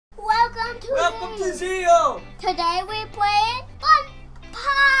Welcome to Zeele! Today we playing Fun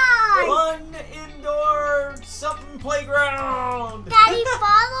Pie! Fun indoor something playground! Daddy,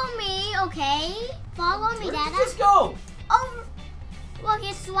 follow me, okay? Follow me, Where did Dada. you just go? Over. Look,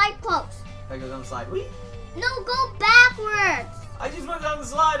 it's right close. I go down the slide. Whee! No, go backwards. I just went down the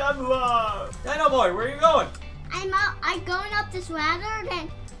slide. I'm lost. Dino boy, where are you going? I'm going up this ladder, then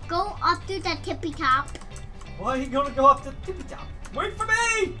go up to the tippy top. Why are you going to go up the tippy top? Wait for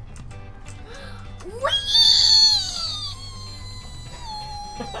me! Whee!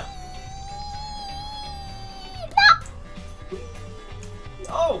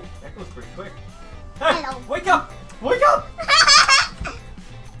 Oh, that goes pretty quick. Hello. Wake up! Wake up!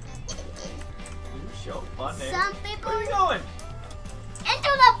 You show fun there. Some people Where are you going?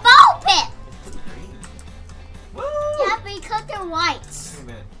 into the ball pit. It's green. Woo! Yeah, because they're whites. Wait a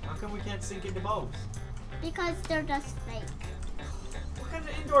minute. How come we can't sink into boats? Because they're just fake. What kind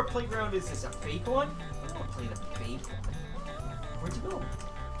of indoor playground is this? A fake one? I don't want to play in a fake one. Where'd you go?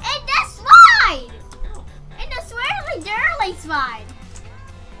 In the slide! Oh. In the swirly dirly slide.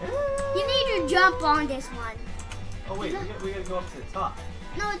 You need to jump on this one. Oh wait, we gotta go up to the top.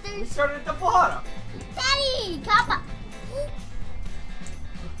 No, We there's... started at the bottom. Daddy, come on.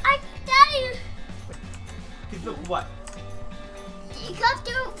 Daddy, Cause look what? you come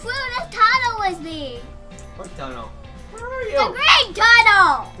through the tunnel with me. What tunnel? Where are you? The green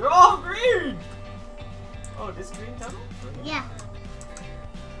tunnel. They're all green. Oh, this green tunnel? Yeah.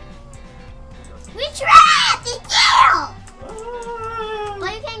 We trapped the jail. Ah.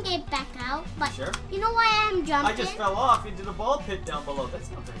 But you can get back out. But Sure. you know why I'm jumping? I just fell off into the ball pit down below.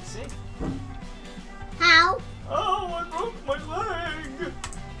 That's not very safe. How? Oh, I broke my leg.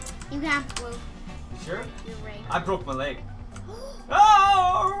 You can't move. You sure? You're right. I broke my leg.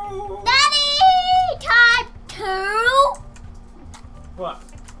 Oh! Daddy, time to What?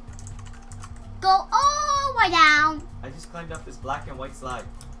 go all the way down. I just climbed up this black and white slide.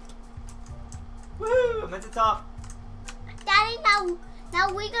 Woo! I'm at the top. Daddy,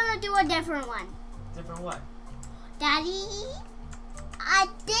 now we're gonna do a different one. Different what? Daddy, a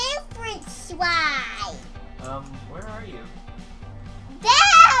different slide. Where are you?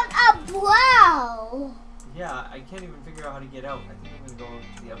 Down below. Yeah, I can't even figure out how to get out. I think I'm gonna go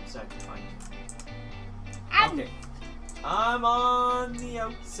to the outside to find you. And Okay. I'm on the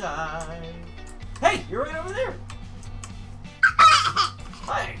outside. Hey, you're right over there.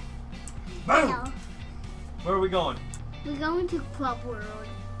 Hey. Boom. Hello. Where are we going? We're going to Club World.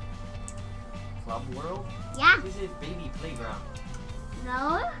 Club World? Yeah. This is baby playground.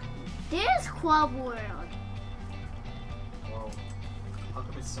 No, this is Club World. Whoa. How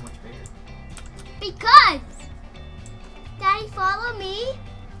come it's so much bigger? Because, Daddy, follow me.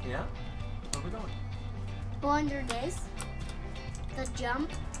 Yeah? Where are we going? Go under this. The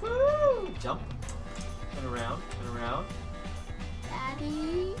jump. Woo! Jump. Turn around. Turn around.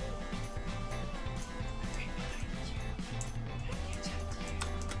 Daddy.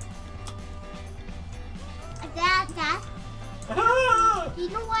 Dad, Ah! you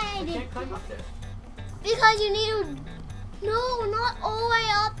know why I I did? can't climb up there. Because you need to. No, not all the way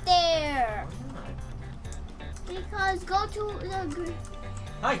up there. Why not? Because go to the.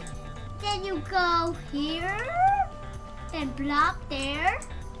 Hi. Then you go here. And block there.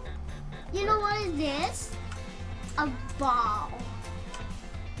 You know what is this? A ball.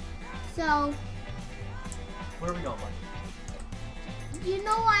 So, Where are we going, buddy? you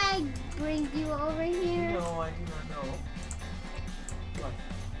know why I bring you over here? No, I do not know. What?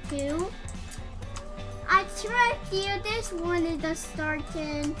 Two. I tricked you. This one is the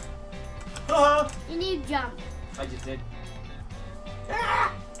starting. You need to jump. I just did.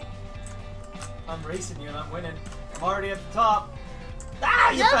 Ah! I'm racing you and I'm winning. I'm already at the top.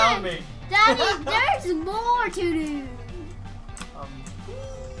 Ah, you Look found at- me. Daddy, there's more to do. Um,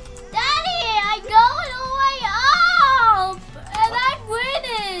 Daddy, I'm going all the way up, and I'm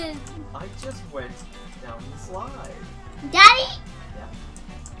winning. I just went down the slide. Daddy, Yeah.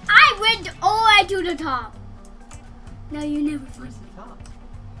 I went all the way to the top. No, you never find Where's me. the top?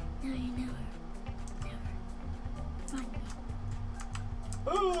 No, you never find me.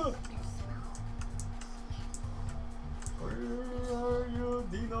 Ah! Where are you,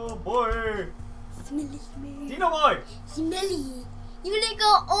 Dino boy? Smelly, smelly. Dino boy! Smelly. You need to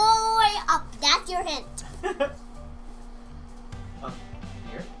go all the way up. That's your hint.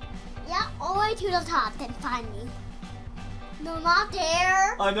 Here? Yeah, all the way to the top, then find me. No, not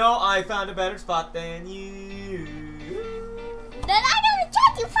there. I know I found a better spot than you. Then I'm gonna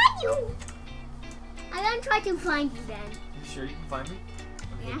try to find you. I'm gonna try to find you then. You sure you can find me?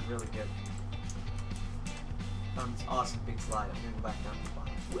 I'm Yeah. getting really good. Found this awesome big slide. I'm gonna go back down to the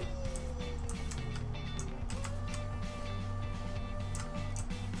bottom.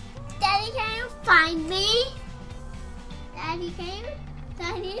 find me. Daddy came.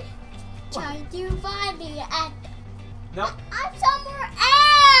 Daddy tried to find me and Nope. I'm somewhere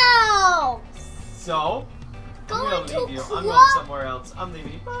else. So, I'm Going gonna to leave you. I'm co-op. going somewhere else. I'm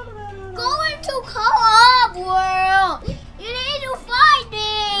leaving you. Going to co-op world. You need to find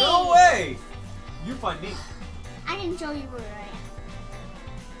me. No way! You find me. I can show you where I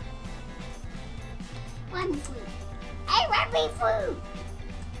am. One food. I want me food.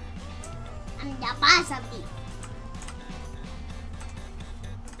 I'm the boss of me.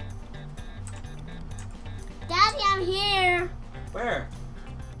 Daddy, I'm here. Where?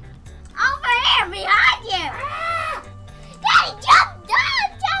 Over here, behind you. Ah! Daddy, jump!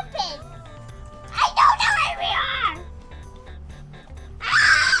 Jumping! I don't know where we are.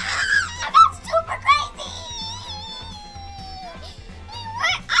 Ah! That's super crazy.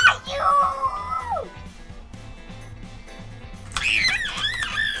 Where are you?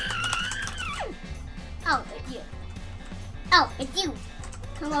 Oh, it's you. Oh, it's you.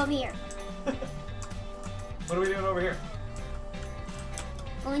 Come over here. What are we doing over here?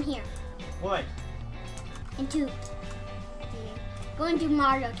 Go in here. What? Into. Go into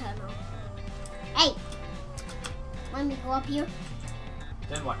Mario Tunnel. Hey! Let me go up here.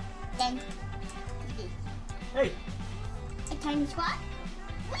 Then what? Then. Hey! A tiny squat.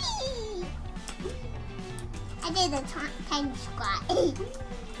 Whee! I did a tiny squat. I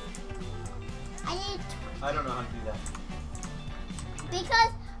did. I don't know how to do that.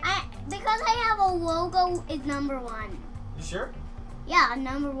 Because I have a logo is #1. You sure? Yeah, a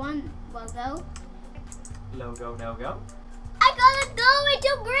 #1 logo. Logo, no go. I gotta go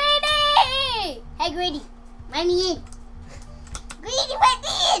into Greedy! Hey Greedy, let me in. Greedy, let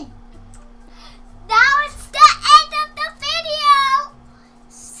me in! Now it's the end of the video!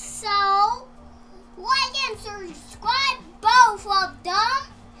 So, like and subscribe both of them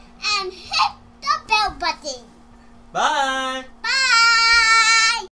and hit the bell button. Bye!